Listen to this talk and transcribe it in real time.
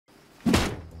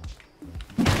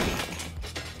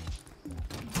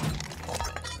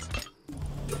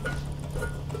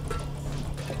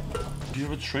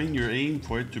ever train your aim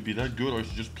for it to be that good, or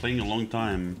is it just playing a long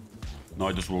time? No,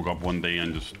 I just woke up one day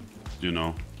and just, you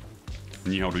know,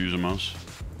 knew how to use a mouse.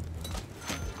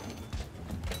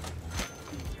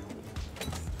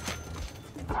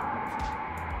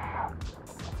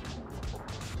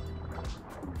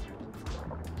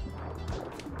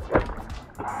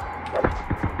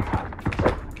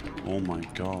 Oh my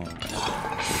god.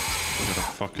 Look at a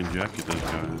fucking jacket this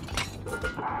guy has.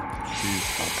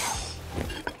 Jesus.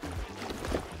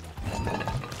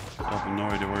 I have no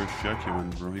idea where his jacket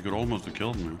went, bro. He could almost have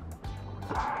killed me.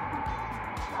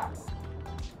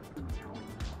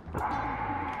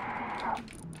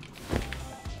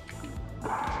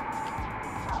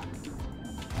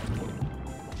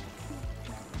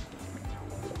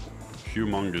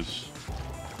 Humongous.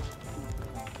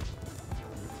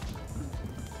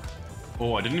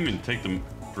 Oh, I didn't even take them.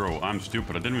 Bro, I'm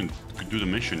stupid. I didn't even do the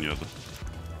mission yet.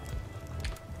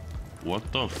 What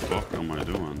the fuck am I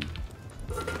doing?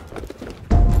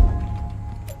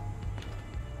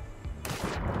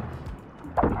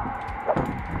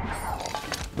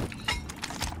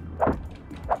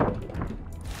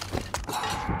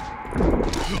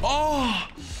 Oh!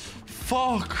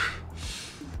 Fuck!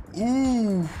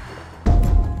 Ooh!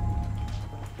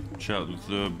 Chat,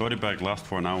 the body bag lasts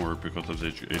for an hour because of the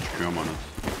HQM on it.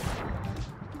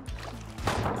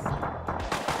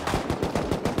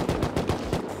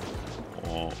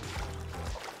 Oh.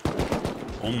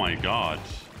 Oh my god.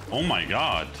 Oh my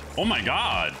god. Oh my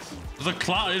god. There's a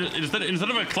clown. Instead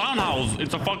of a clown house,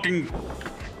 it's a fucking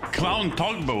clown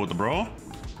tugboat, bro.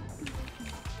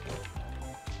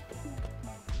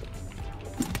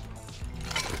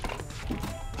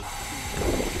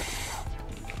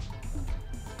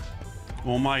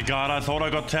 Oh my god, I thought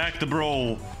I got tagged,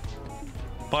 bro.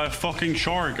 By a fucking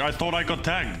shark. I thought I got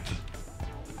tagged.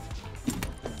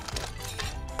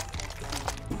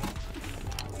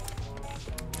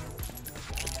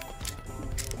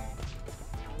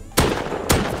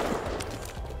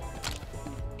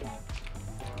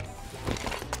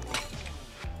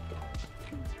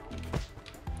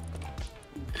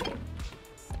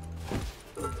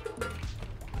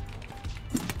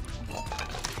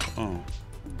 Oh.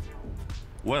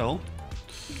 Well.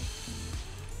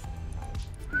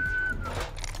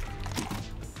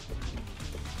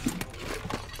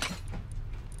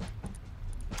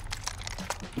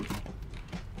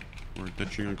 We're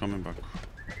ditching and coming back.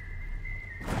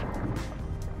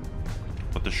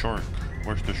 But the shark,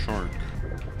 where's the shark?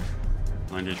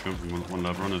 90 HP from one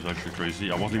lab run is actually crazy.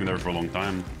 I wasn't even there for a long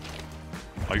time.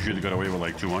 I usually got away with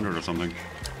like 200 or something.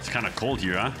 It's kind of cold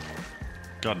here, huh?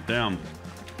 God damn.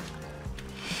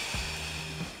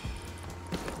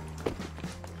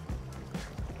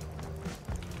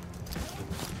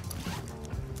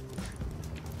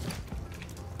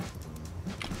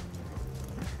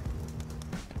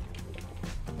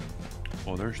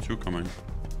 Oh, there's two coming.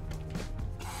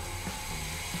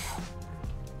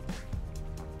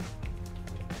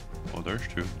 Oh, there's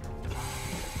two.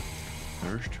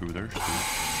 There's two, there's two.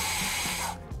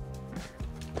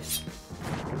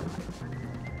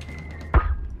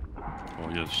 Oh,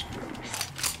 yes.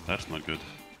 That's not good.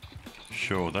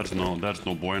 Sure, that's no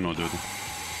bueno, dude.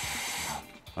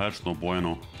 That's no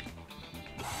bueno.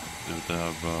 They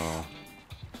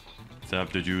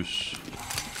have the juice.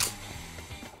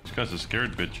 These guys are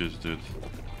scared bitches, dude.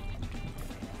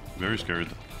 Very scared.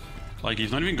 Like,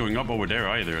 he's not even going up over there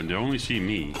either, and they only see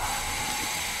me.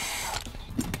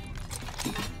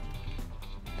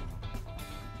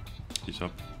 He's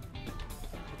up.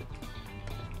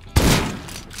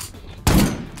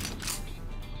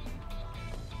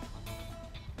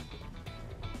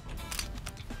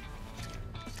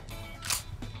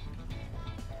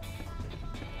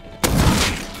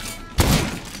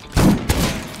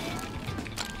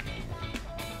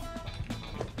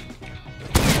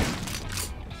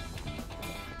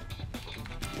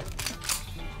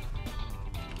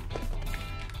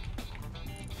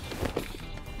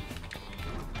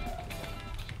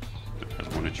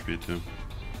 HP too.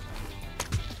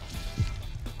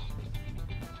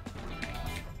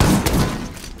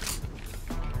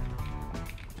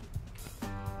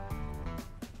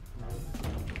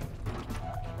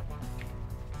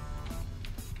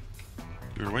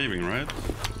 You're waving, right?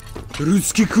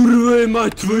 Русский курва,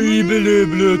 мать твою, блядь,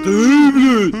 блядь,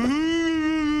 блядь,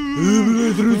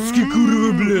 русский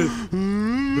курва, блядь,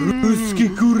 русский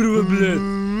курва, блядь,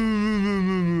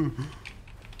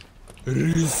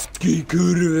 русский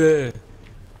курва,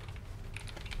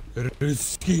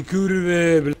 русский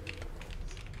курва, блядь.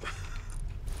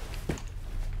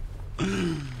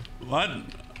 What?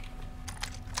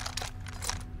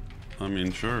 I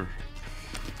mean, sure.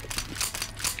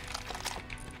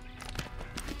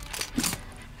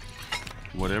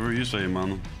 Whatever you say,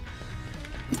 man.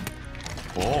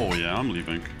 Oh yeah, I'm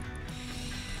leaving.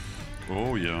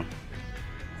 Oh yeah.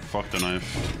 Fuck the knife.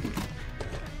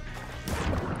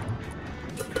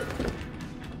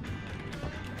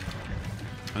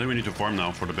 I think we need to farm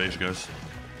now for the base, guys.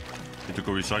 Need to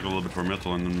go recycle a little bit for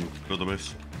metal and then build the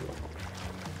base.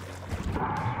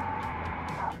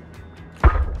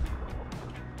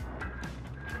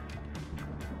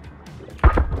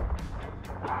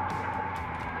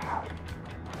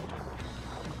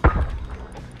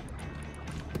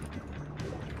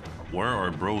 Where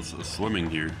are bros swimming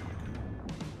here?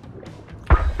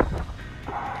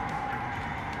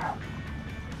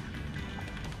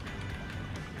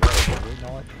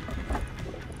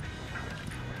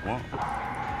 What?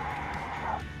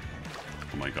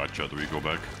 Oh my god, chat, do we go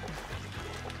back?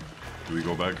 Do we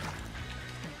go back?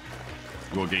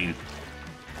 Go again.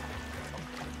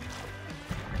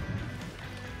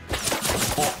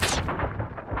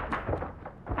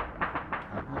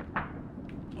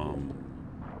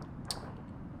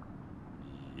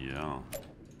 Yeah.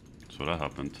 So that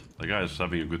happened. The guy is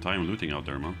having a good time looting out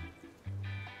there, man.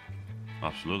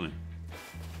 Absolutely.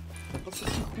 Of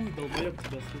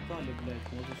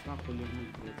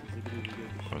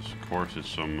course, it's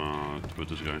some with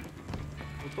this guy.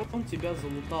 Вот он тебя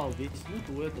залутал, весь лут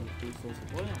у этого хуесоса,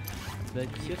 понял? Да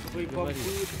все свои бабы,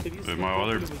 300 My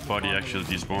other buddy actually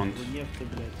despawned. Нефти,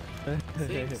 блядь.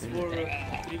 Thanks for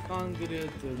 300,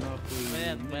 нахуй.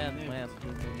 Man.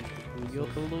 You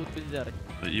loot there.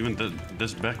 Even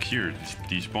this back here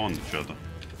despawned each other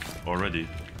already.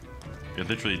 It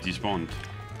literally despawned.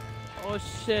 Oh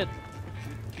shit!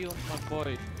 You killed my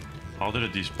boy. How did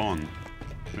it despawn?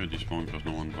 It despawned because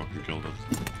no one fucking killed it.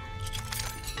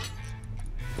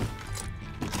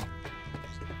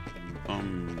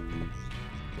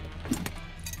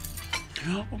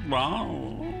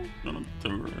 Wow, gonna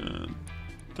turret.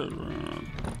 Oh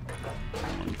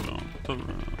my god, turret.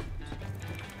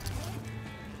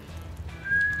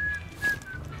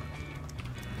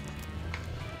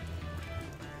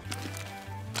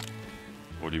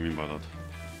 What do you mean by that?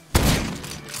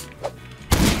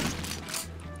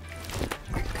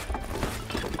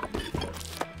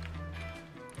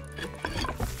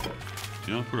 Did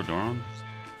you not put a door on?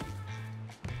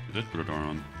 You did put a door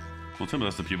on. Don't tell me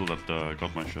that's the people that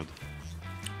got my shit.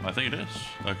 I think it is,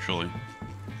 actually.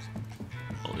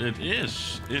 Oh, it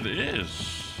is! It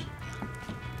is!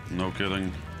 No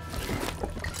kidding.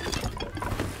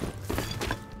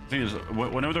 Thing is,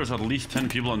 whenever there's at least 10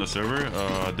 people on the server,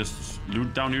 this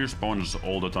loot down here spawns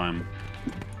all the time.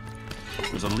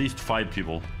 There's at least 5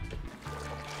 people.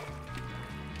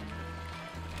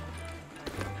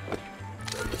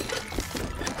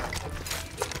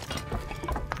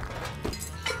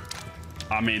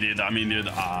 I mean, dude.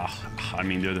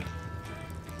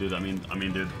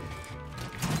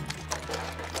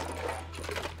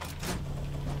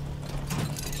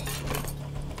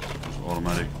 Just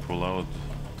automatic pull out.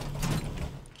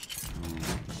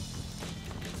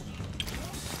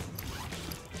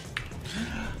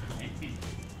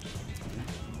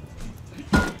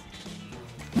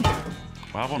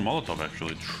 I have one Molotov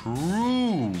actually.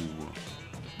 True.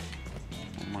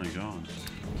 Oh my god.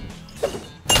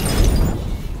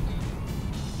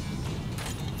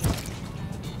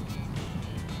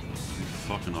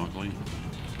 Fucking ugly.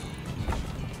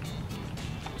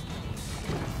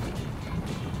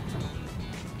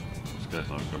 This guy's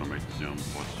not gonna make the jump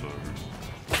whatsoever.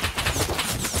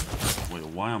 Wait,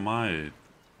 why am I?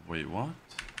 Wait, what?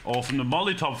 Oh, from the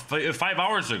Molotov 5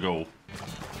 hours ago.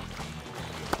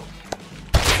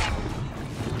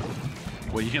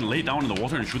 Wait, you can lay down in the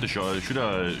water and shoot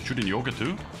in yoga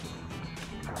too?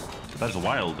 That's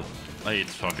wild. Hey,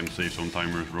 it's fucking save some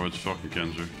timers, bro. It's fucking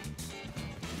cancer.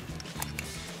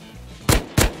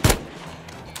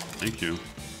 Thank you.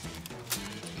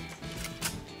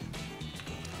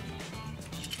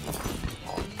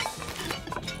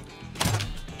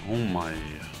 Oh my.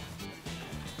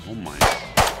 Oh my.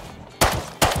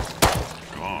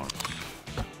 God.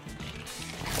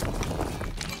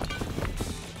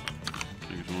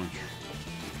 Thank you so much.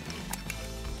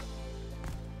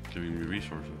 Giving me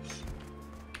resources.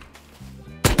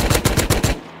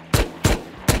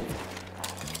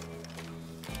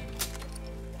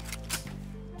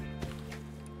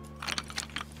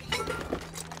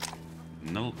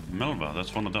 Melva,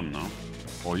 that's one of them now.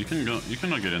 Oh, you can go. You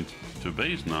cannot get into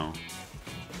base now.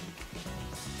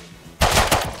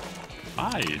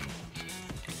 Hi.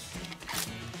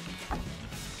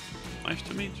 Nice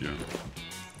to meet you.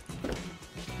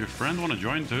 Your friend want to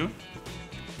join too?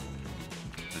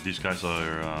 These guys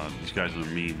are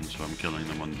mean, so I'm killing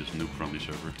them on this noob-friendly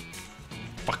server.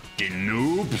 Fuck Fucking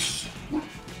noobs.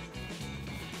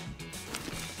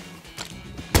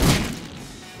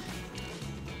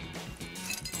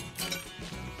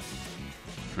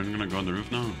 Friend gonna go on the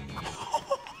roof now?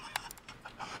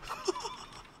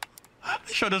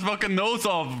 Shut his fucking nose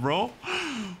off, bro.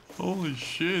 Holy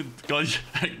shit. Got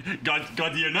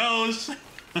your nose.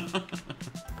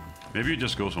 Maybe you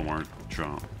just go somewhere,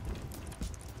 Trump.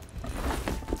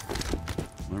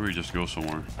 Maybe we just go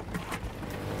somewhere.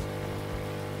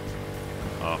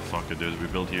 Oh, fuck it, dude. We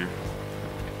built here.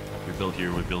 We built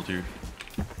here, we built here.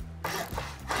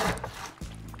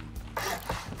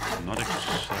 Not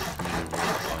exactly what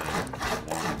I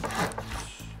want.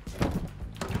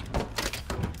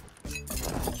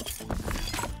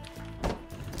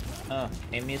 Oh,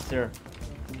 hey, mister.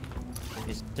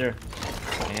 Mister,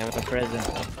 I have a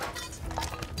present.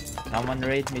 Someone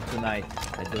raid me tonight.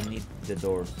 I don't need the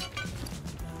doors.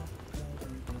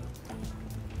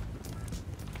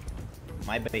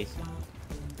 My base.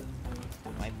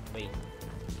 My base.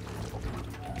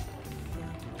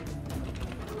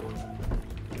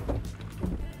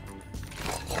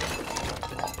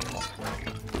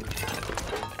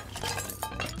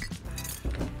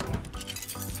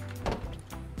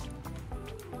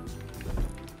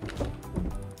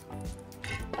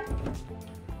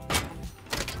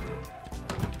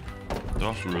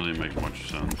 Doesn't really make much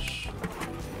sense.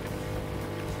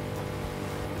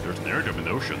 There's an airdrop in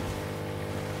the ocean.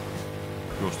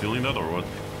 Go stealing that or what?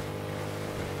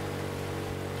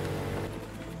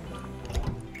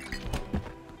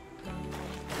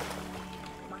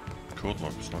 Code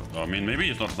locks. I mean,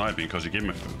 maybe it's not sniping because you gave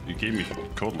me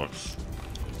code locks.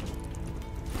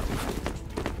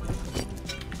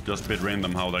 Just a bit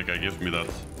random how that guy gives me that.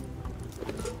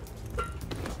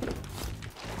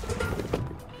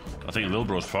 I think Lil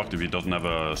Bro's fucked if he doesn't have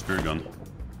a spear gun.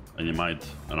 And he might.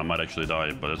 And I might actually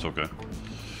die, but it's okay.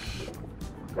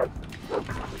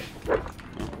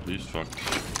 Oh, please fuck.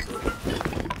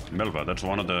 Melva, that's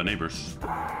one of the neighbors.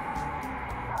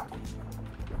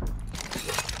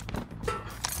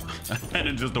 And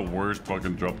it's just the worst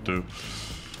fucking drop too.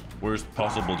 Worst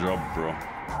possible drop, bro.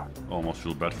 Almost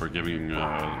feel bad for taking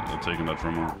that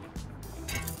from him.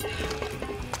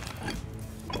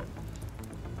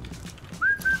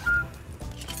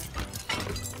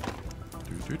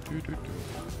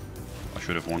 I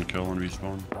should have one kill and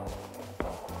respawn.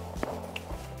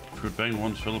 If we could bang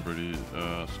one celebrity,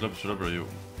 celebrity,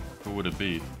 who would it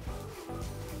be?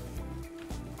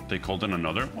 They called in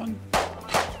another one?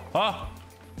 Ah!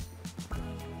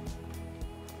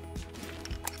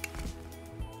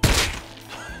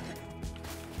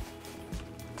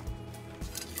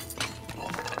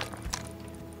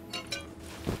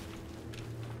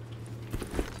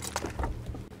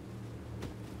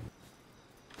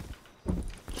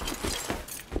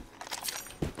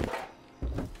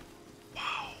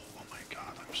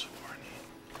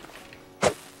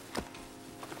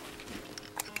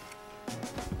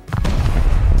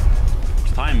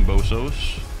 Time,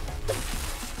 bosos.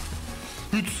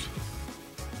 Oops.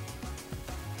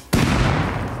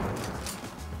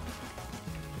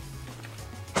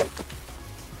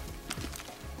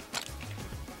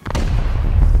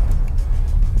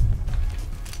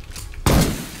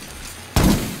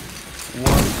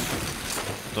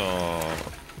 What the...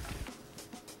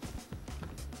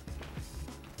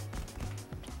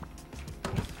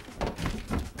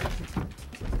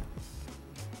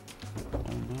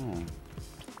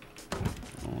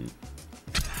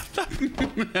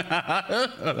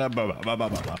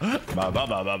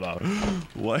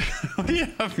 What? What do you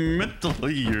have mental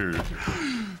here?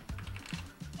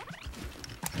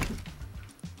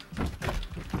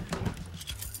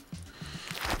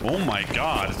 Oh my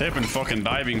god, they've been fucking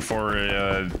diving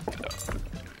for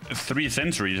 3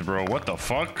 centuries, bro. What the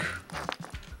fuck?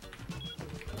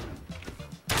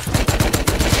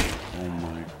 Oh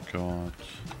my god.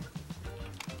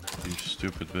 You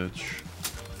stupid bitch.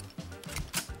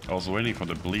 I was waiting for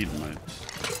the bleed, mate.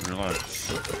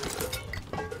 Relax.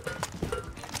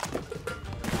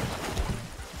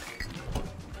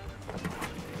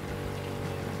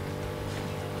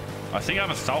 I think I have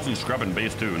 1,000 scrap in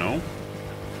base too, no?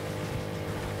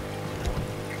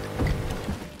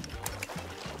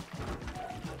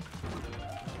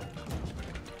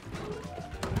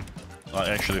 I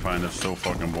actually find it so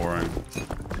fucking boring.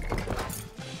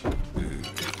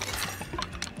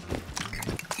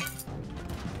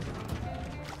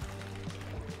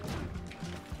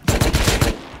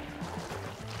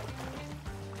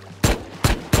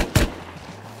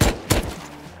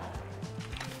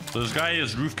 So this guy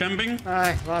is roof camping?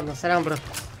 Ай, ладно, сорян, брат.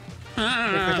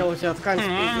 Я хотел у тебя ткань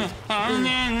спиздить.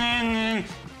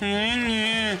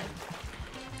 This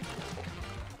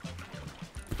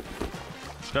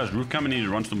guy's roof cam and he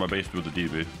runs to my base with the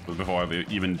DB, but before I've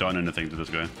even done anything to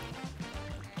this guy.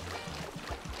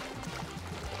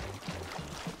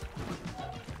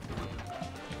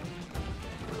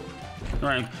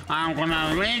 Like, I'm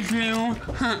gonna raid you.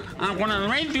 I'm gonna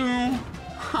raid you.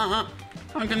 I'm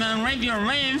gonna raid your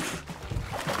race.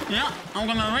 Yeah, I'm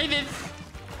gonna raid it.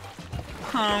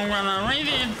 I'm gonna raid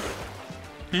it.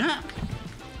 Yeah.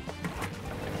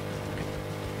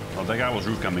 Oh, that guy was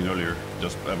roof camping earlier,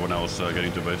 just when I was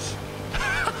getting to base.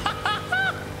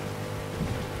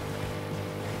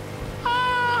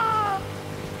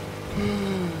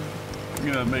 I'm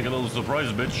gonna make a little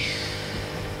surprise, bitch.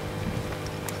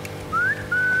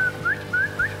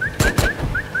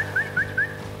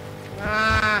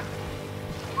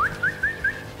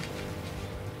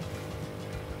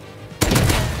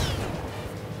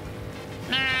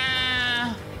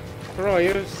 Bro,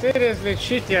 you seriously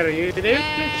cheater. You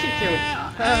seriously cheating.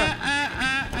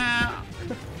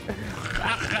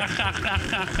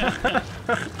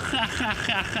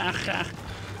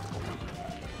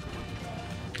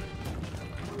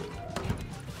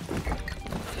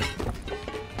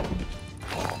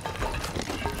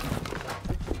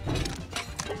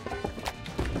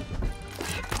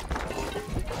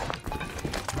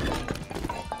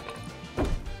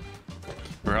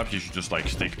 Perhaps you should just like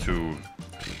stick to,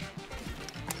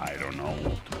 I don't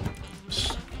know,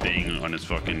 staying on its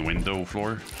fucking window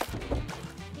floor.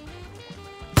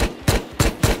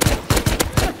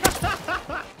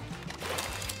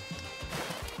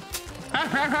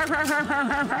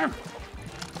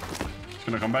 It's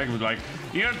gonna come back with like,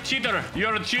 you're a cheater,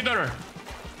 you're a cheater.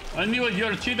 I knew it,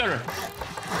 you're a cheater.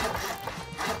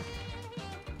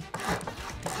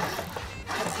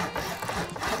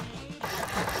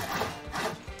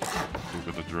 Look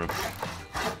at the drip.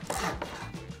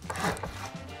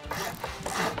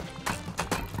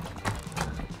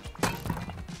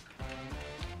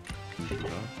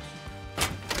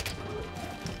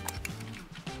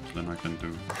 Then I can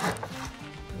do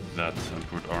that and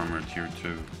put armor tier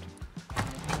 2.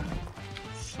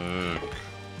 Sick.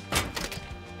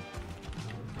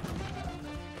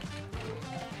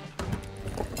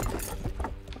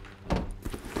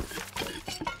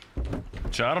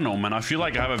 I don't know, man. I feel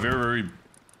like I have a very, very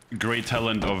great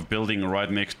talent of building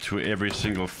right next to every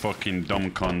single fucking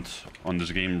dumb cunt on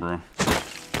this game, bro.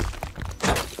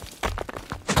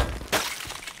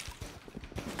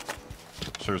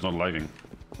 So it's not lagging.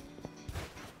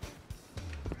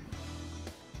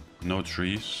 No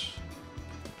trees.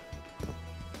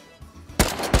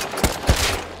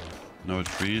 No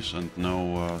trees and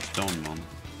no stone, man.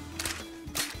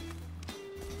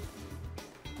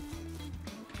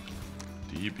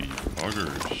 DB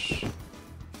buggers.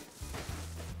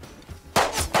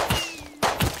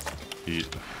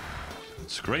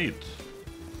 It's great.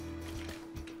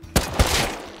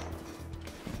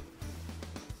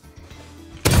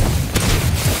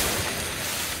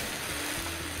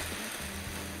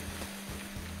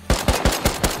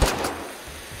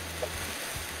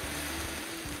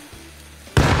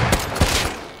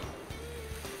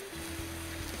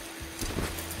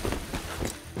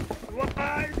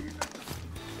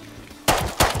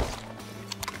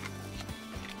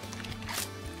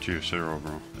 Tier 0,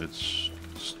 bro. It's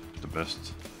the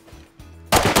best.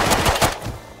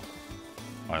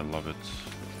 I love it.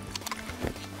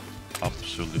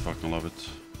 Absolutely fucking love it.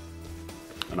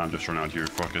 And I'm just running out here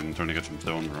fucking trying to get some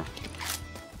stone, bro.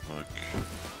 Fuck.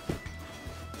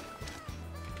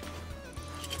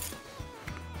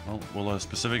 Well, will a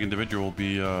specific individual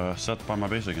be set by my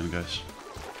base again, guys?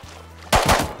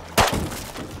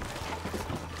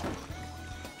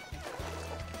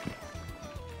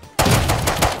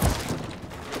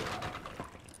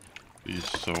 He's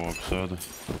so upset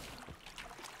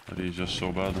that he's just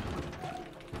so bad.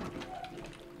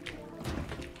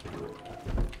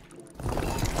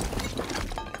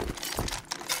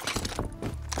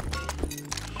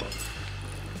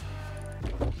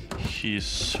 He's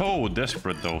so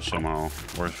desperate though somehow,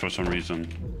 or for some reason.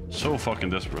 So fucking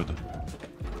desperate.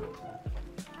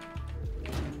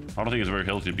 I don't think it's very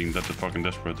healthy being that fucking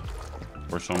desperate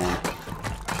for someone.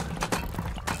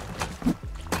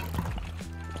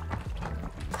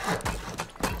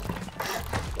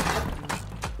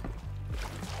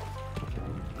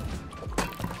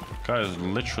 Guy is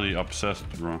literally obsessed,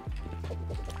 bro.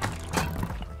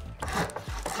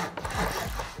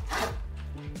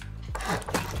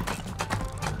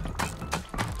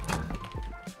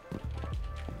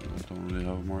 Don't really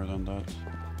have more than that.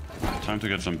 Time to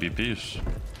get some BPs.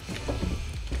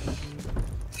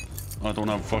 I don't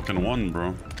have fucking one,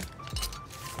 bro.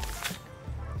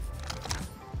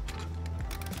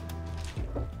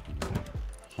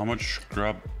 How much?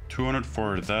 Grab 200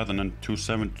 for that and then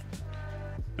 270.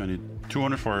 I need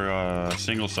 200 for a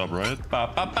single sub, right?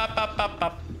 Bop, bop, bop, bop, bop,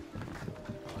 bop.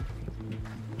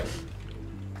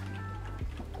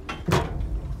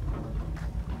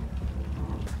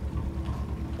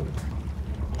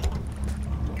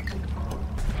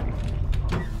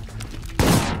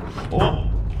 Oh!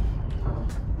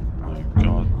 My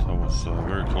god, that was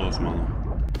very close, man.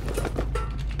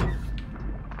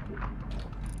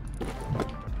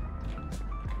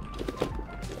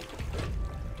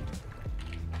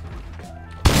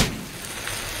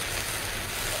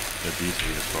 These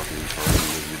thing is fucking retarded in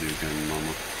this video game,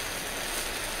 mama.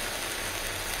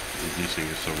 These thing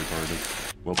is so retarded.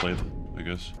 Well played, I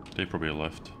guess. They probably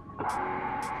left.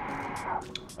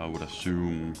 I would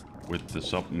assume with the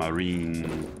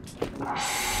submarine.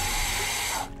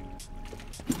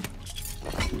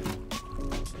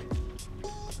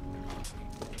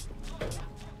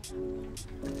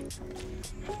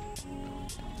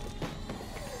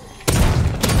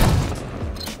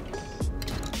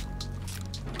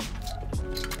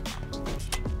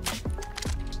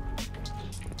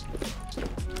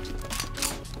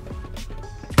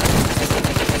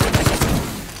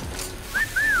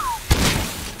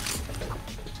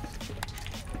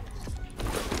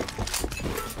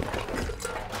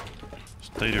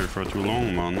 Stayed here for too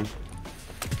long, man.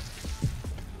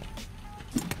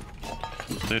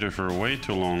 Stayed here for way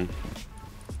too long.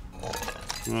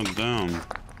 God damn.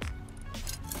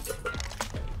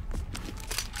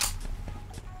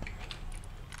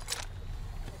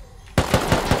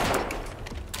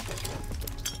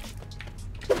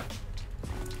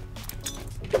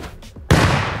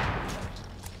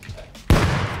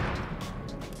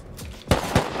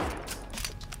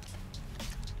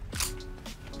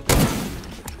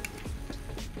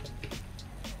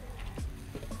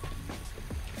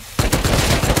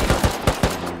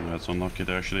 That's unlucky.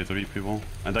 There are actually 3 people.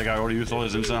 And that guy already used all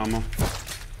his instant ammo.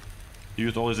 He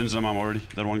used all his instant ammo already.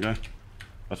 That one guy.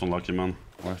 That's unlucky, man.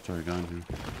 Why is there a guy in here?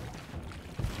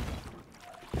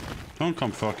 Don't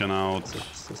come fucking out.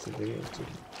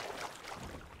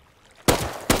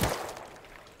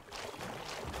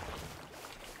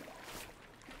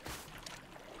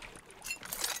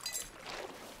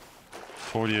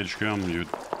 $40 HP, you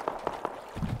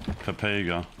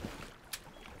Pepega.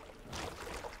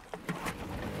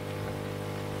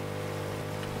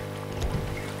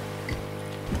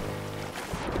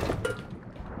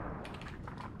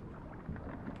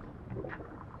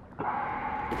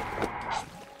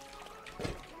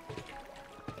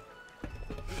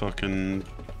 Fucking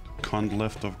cunt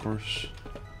left, of course.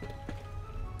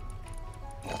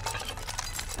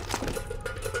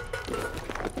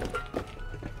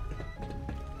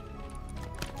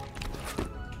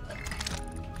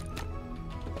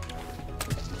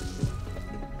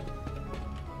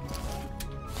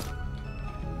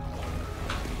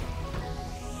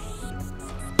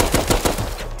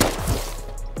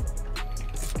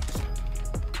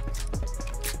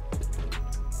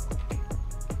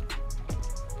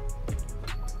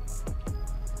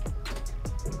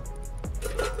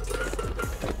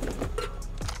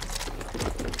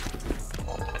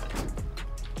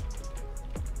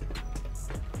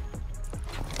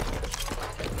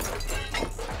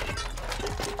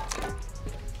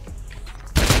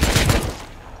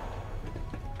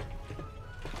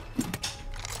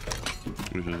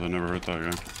 Because I never hurt that guy.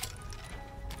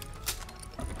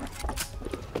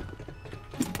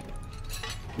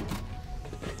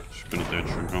 Just gonna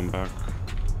ditch and come back.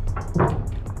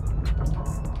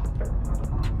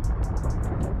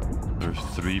 There's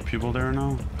 3 people there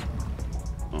now?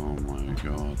 Oh my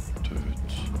god, dude.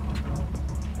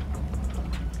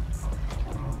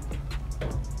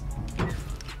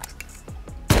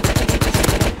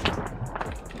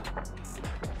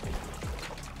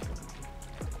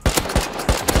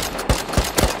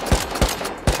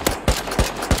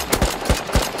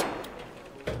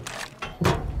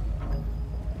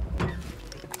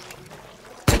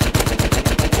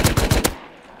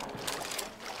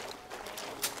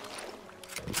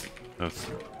 That's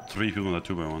 3 people in that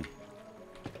 2x1.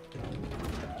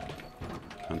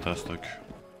 Fantastic.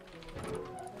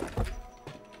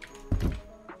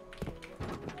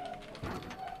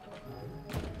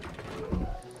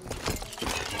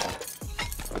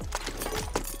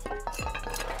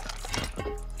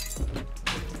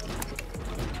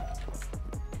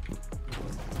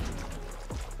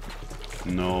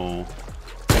 No.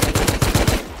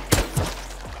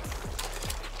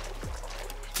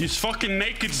 He's fucking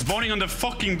naked spawning on the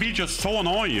fucking beach is so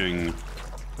annoying.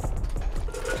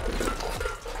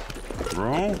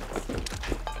 Bro.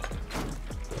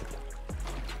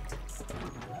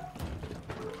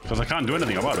 Because I can't do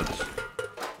anything about it.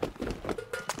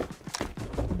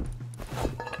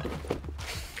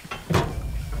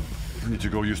 I need to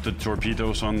go use the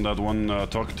torpedoes on that one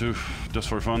talk to, just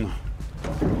for fun.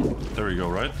 There we go,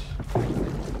 right?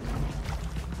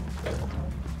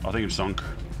 I think it's sunk.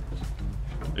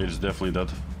 It's definitely dead.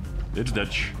 It's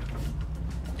dead.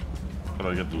 How do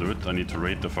I get the loot? I need to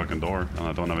raid the fucking door, and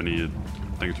I don't have anything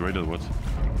to raid it with.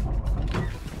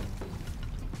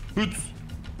 Oops.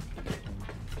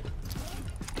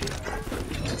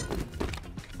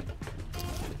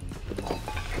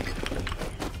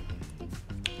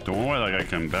 Don't know why that guy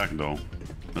came back though.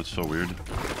 That's so weird. I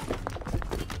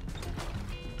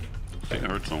think I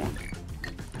heard someone.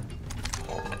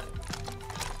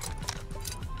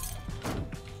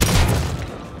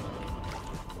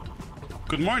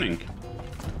 Good morning.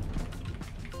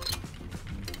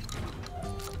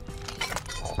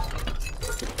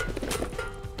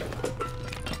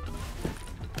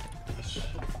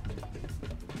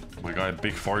 My guy,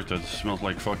 big fart that smells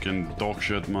like fucking dog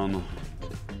shit, man.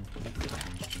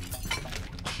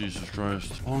 Jesus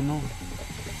Christ. Oh no.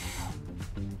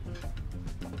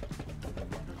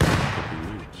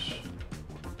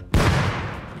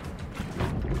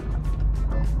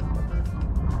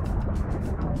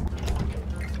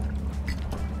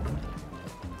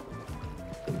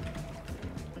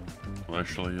 Well,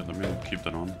 actually, let me keep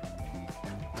that on.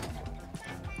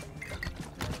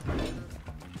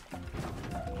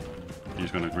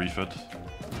 He's gonna grief it.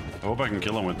 I hope I can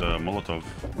kill him with the Molotov.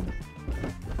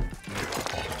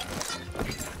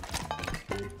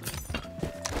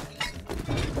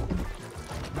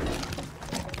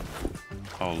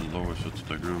 How low is it to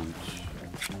the ground?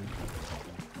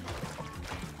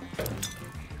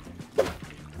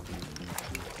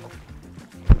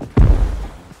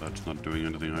 That's not doing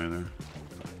anything either.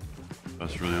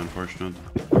 That's really unfortunate.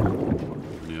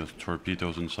 And he has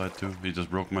torpedoes inside too. He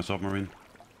just broke my submarine.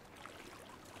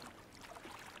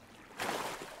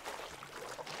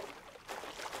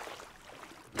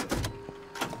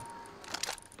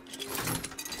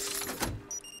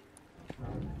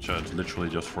 It's literally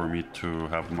just for me to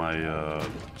have my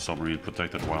submarine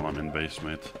protected while I'm in base,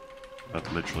 mate.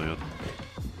 That's literally it.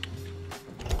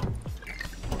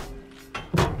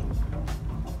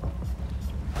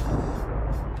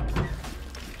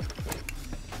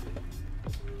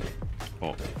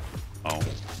 Oh. Ow.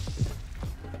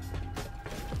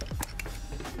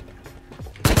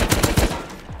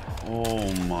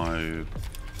 Oh my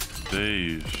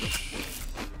days.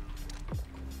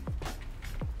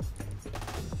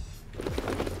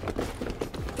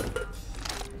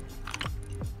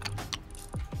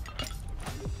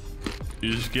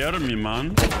 You scared me,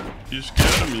 man. You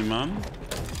scared me, man.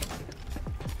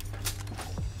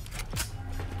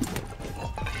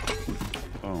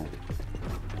 Oh.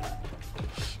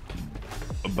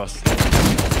 A bus. Oh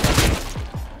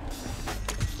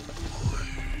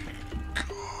my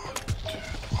god,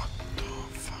 dude, what the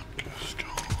fuck is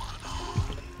going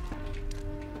on?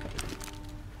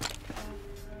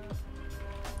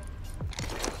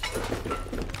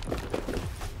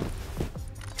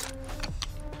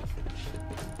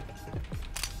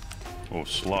 Oh,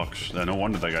 slugs. No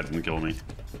wonder that guy didn't kill me.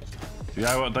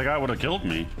 Yeah, that guy would have killed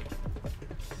me.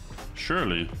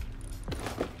 Surely.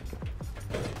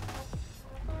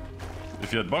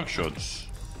 If you had buckshots.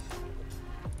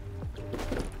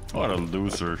 What a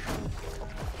loser.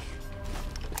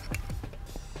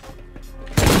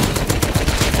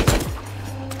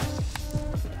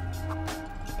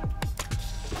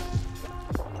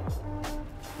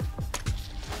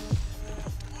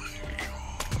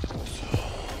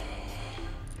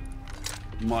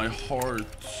 My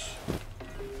heart.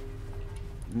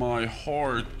 My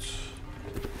heart.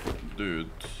 Dude.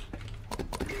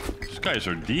 These guys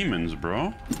are demons,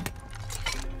 bro.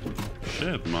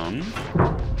 Shit, man.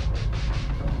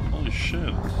 Holy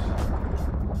shit.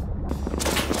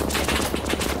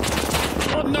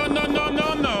 Oh, no, no, no,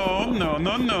 no, no. No,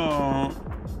 no, no.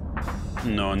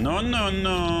 No, no, no,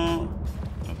 no.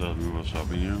 I thought we were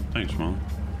stopping you. Thanks, man.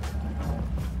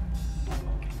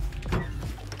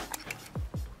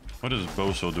 What is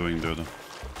Boso doing, dude?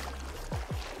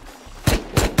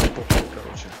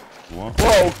 What?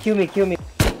 Whoa, kill me, kill me.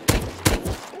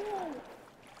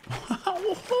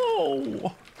 Whoa!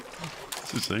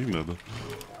 What's he saying, dude?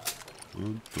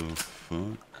 What the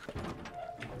fuck?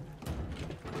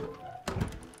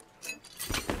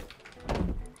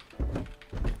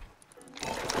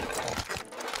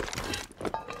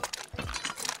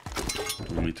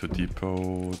 We need to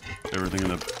depot everything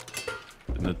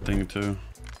in the thing too.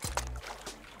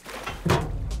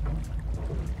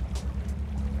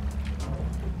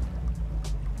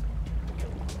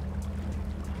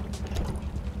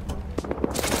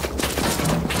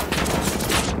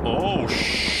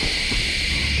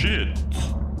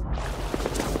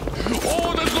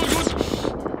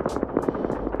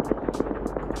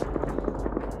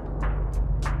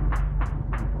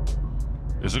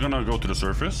 Is it gonna go to the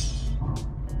surface?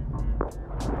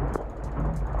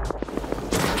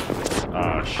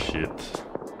 Ah, shit.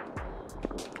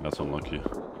 That's unlucky.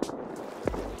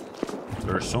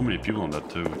 There are so many people on that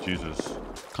too, Jesus.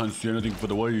 Can't see anything for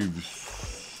the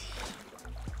waves.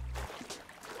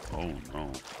 Oh no.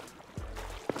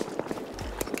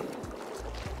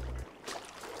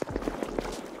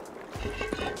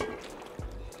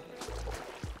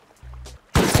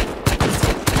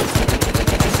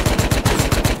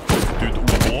 Dude,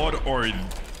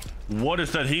 what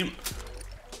is that him?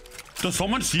 Does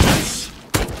someone see this?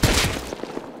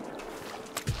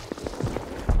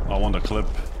 I want a clip.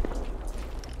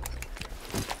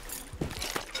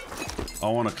 I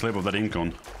want a clip of that ink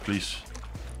on, please.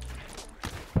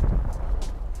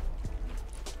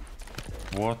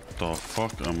 What the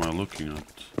fuck am I looking at?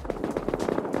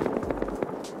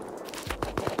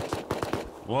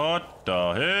 What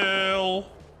the hell?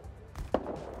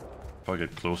 If I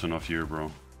get close enough here,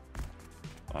 bro,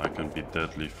 I can be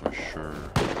deadly for sure.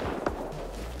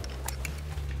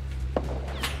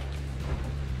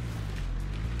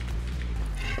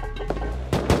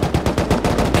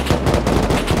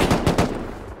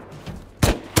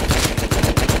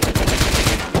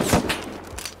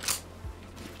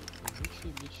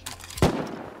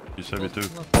 He's heavy too.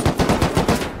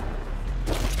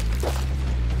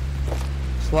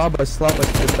 Слабость,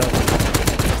 ребят.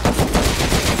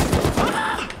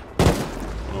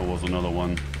 Oh, was another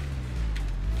one.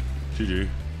 GG.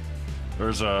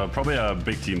 There's probably a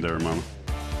big team there, man.